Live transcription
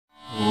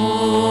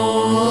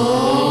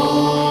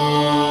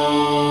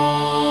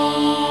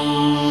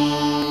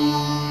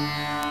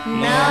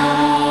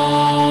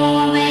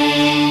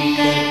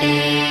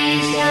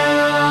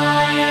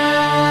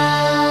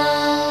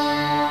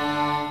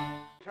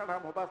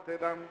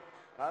स्थितं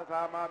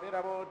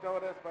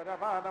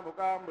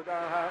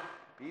तासामाविरवोचौरस्पशमानमुकाम्बुजाः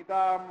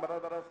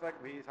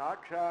पीताम्बरधरस्रग्भिः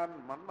साक्षान्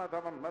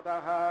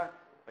मन्मथमन्मथः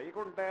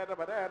वैकुण्ठेन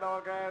परे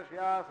लोके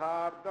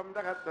श्यासार्धं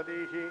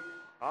जगत्सदीशि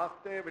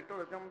आस्ते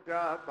विष्णुरचं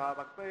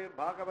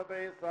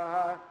भक्तैर्भागवतैः सह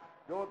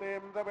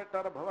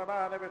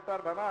ज्योतिन्द्रविष्टर्भुवनानि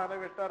विष्टर्भनानि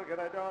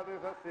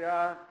विष्टर्गिरज्योतिषस्य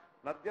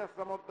नद्यः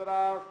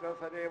समुद्रास्य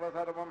सजैव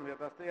सर्वं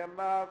यतस्ति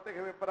यन्नास्ति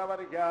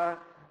विप्रवर्य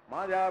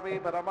मायावी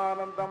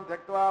परमानन्दं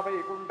त्यक्त्वा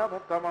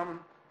वैकुण्ठमुत्तमम्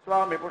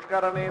स्वामी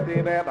पुष्करणी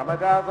तीरे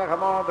नमजा सह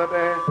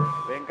मोदते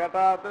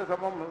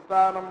वेङ्कटाद्रिसमं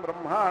स्थानं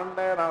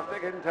ब्रह्माण्डे नास्ति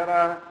किञ्चन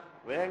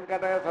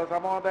वेङ्कटेश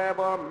समो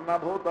देवो न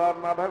भूतो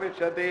न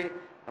भविष्यति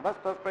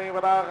नमस्तस्मै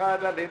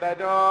वराहाय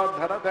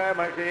लीलजोद्धरते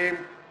महीं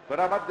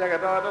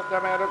सुरमध्यगतोदस्य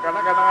मेरु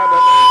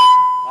कनकनादते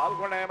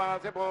फाल्गुणे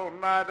मासि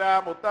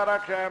पूर्णाजाम्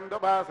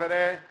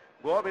उत्तरक्षेन्दुभासरे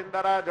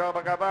गोविन्दराजो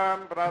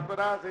भगवान्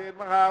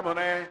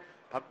प्रातुरासीन्महामुने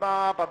पद्मा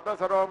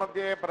पद्मसरो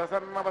मध्ये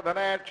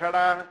प्रसन्नवदने क्षण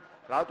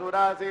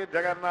प्रातुरासीत्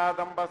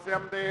जगन्नाथं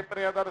पश्यन्ति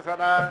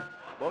प्रियदर्शन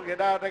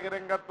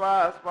भोगिनाथगिरिं गत्वा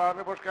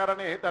स्वामी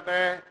पुष्करणी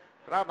तटे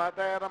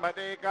रमते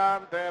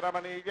रमणीकान्ते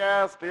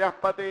रमणीयस्त्रियः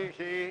पतिः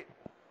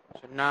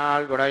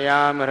சுன்னால்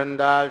குடையாம்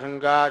இருந்தால்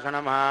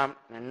சிங்காசனமாம்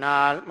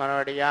நின்னால்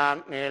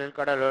மறுபடியாம்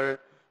நீள்கடலுள்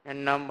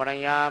என்னும்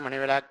புனையாம்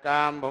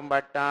மணிவிளக்காம்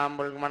பும்பட்டாம்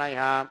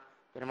புல்மனையாம்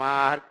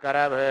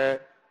திருமார்கரவு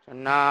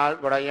சுன்னால்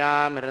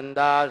குடையாம்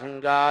இருந்தால்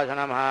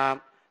சிங்காசனமாம்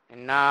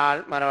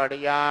நின்னால்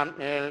மறுபடியாம்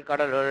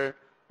நீள்கடலுள்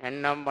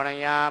என்னும்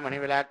புனையாம்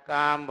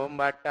மணிவிளக்காம்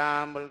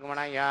பும்பட்டாம்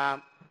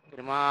புல்மனையாம்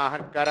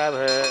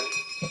திருமார்கரவு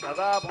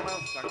सदा पुनः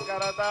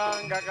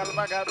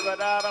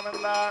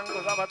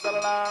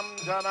शङ्करताङ्गकल्पगद्वजारविन्दाङ्कुशभद्रलां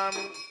जनम्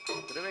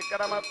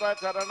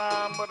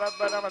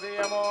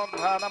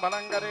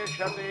त्रिविक्रमत्वचरणाम्बुरद्वरमदीयमोद्धानफलं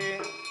करिष्यति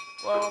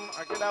ॐ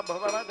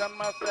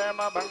अखिलभुवनजन्मस्थेम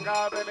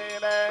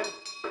भङ्गादिलीले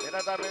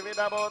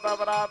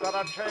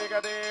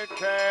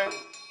विरतविविधभूतव्रातरक्षैकदीक्षे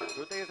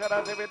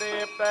श्रुतिसरसि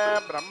विदीप्ते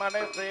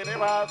ब्रह्मणि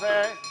श्रीनिवासे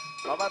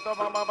भवतु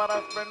मम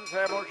परस्मिन्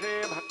शेमुषी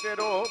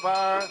भक्तिरूप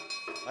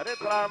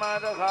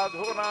हरित्राणाय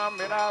साधूनां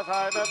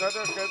विनाशाय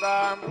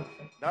दुष्कृताम्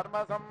धर्म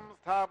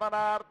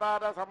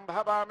संस्थापनार्थाय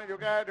संभवामि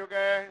युगे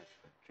युगे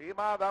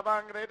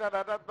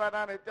श्रीमाधवाङ्घ्रितरत्वन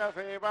नित्य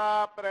सेवा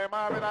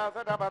प्रेमा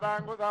विलासज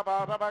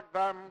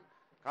पदाङ्कुशपादभक्तं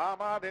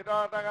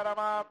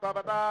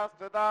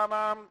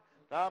कामाधिरोधकरमात्मपदाश्रितानां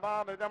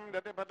रामानुजं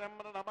यतिपतिं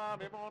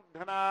नमामि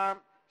मूर्धना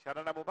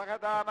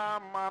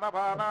शरणमुपगतानां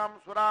मानवानां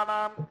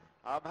सुराणाम्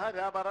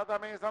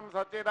अभयवरतमीशं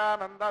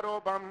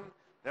सच्चिदानन्दरूपं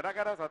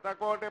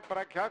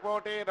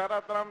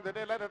दिनकरशतकोटिप्रख्यकोटिरत्नं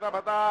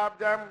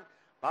दिनिललितपदाब्जं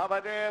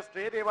भवजे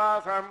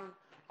श्रीनिवासम्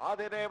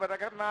आदिदेव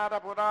जगन्नाथ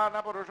पुराण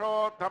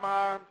पुरुषोत्तम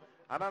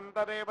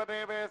अनन्तदेव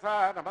देवेश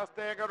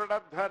नमस्ते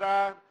गरुडध्वज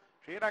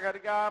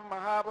श्रीनगर्यां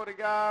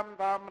महापुर्यां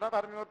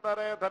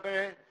ताम्रपर्ण्युत्तरे तटे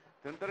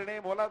तिन्त्रिणी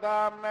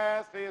मूलधाम्ने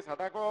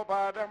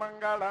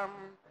श्रीसतकोपाजमङ्गलम्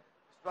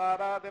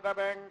स्वारादित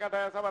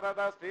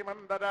वेङ्कटेशवरद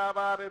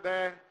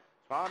श्रीमन्दजावारिदे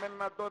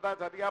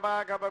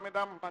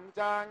स्वामिन्नद्भुतचर्यभागवमिदं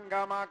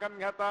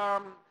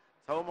पञ्चाङ्गमाकन्यतां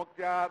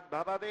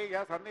सौमुख्याद्भवदीय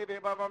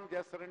सन्निधिभवं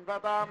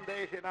यशृण्वतां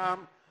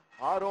देहिनाम्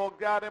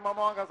आरोग्यादि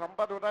ममोघ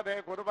सम्पदुदते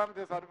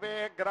कुर्वन्ति सर्वे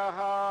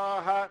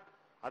ग्रहाः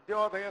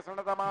अद्योदय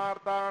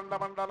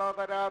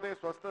सृणतमार्ताण्डमण्डलोदरादि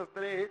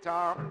स्वस्थस्त्री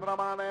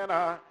चान्द्रमानेन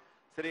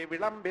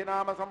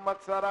श्रीविलम्बिनाम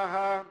संवत्सरः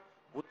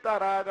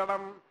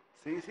उत्तरायणं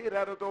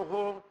शिशिरऋतुः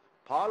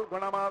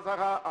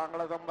फाल्गुणमासः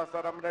आंग्ल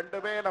संवत्सरं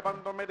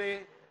 2019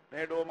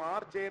 నేడు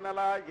మార్చి నెల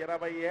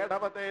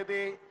 27వ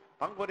తేదీ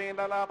పంగుని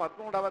నెల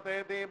 13వ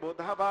తేదీ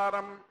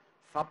బుధవారం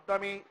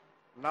సప్తమి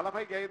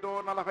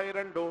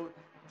 45-42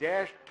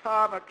 జ్యేష్ఠ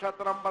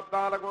నక్షత్రం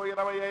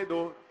 14-25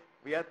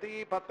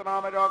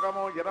 వ్యతిపత్నామ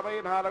యోగము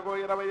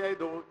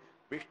 24-25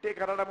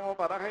 విష్టికరణము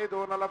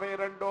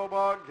 15-42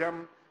 భోగ్యం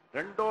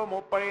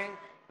 2:30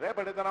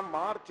 రేపటి దినం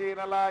మార్చి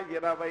నెల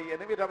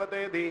 28వ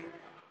తేదీ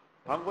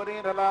పంగుని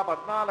నెల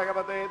 14వ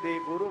తేదీ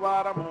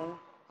గురువారము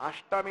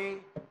అష్టమి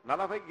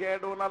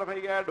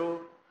 47-47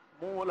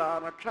 మూల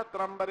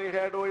నక్షత్రం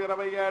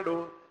 17-27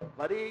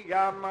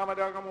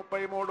 వరీయాన్నామయోగం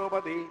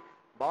 33-10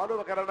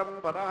 బాలువకరణము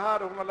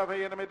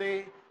 16-48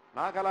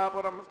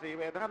 నాగలాపురం శ్రీ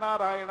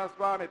వేదనారాయణ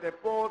స్వామి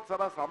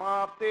తెప్పోత్సవ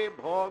సమాప్తి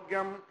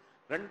భోగ్యం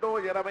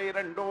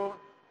 2:22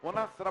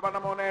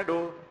 పునఃశ్రవణము నేడు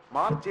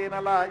మార్చి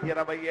నెల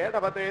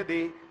 27వ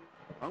తేదీ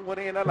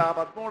పంగుని నెల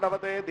 13వ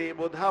తేదీ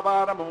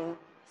బుధవారము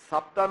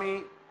సప్తమి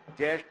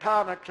జ్యేష్ఠ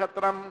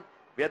నక్షత్రం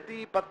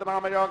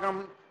వ్యతిపత్నామయోగం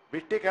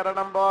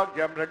విష్టికరణం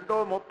భోగ్యం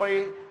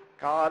 2:30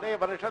 కాలే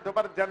వర్షతు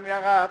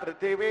పర్జన్యః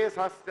పృథివీ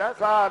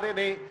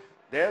సస్యశాలిని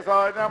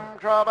దేశోజం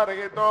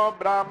క్షోభరహితో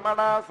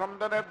బ్రాహ్మణ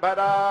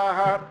సంతనిర్భరాః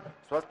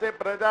స్వస్తి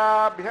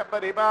ప్రజాభ్య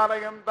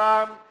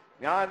పరిపాలయంతాం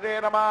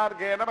న్యాయేన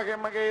మార్గేణ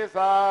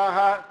మహిమహీసాః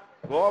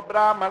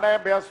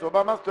గోబ్రాహ్మణేభ్యः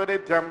శుభమస్తు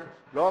నిత్యం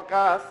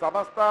లోకాः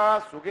సమస్తాः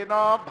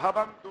సుఖినో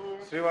భవంతు.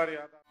 శ్రీవారి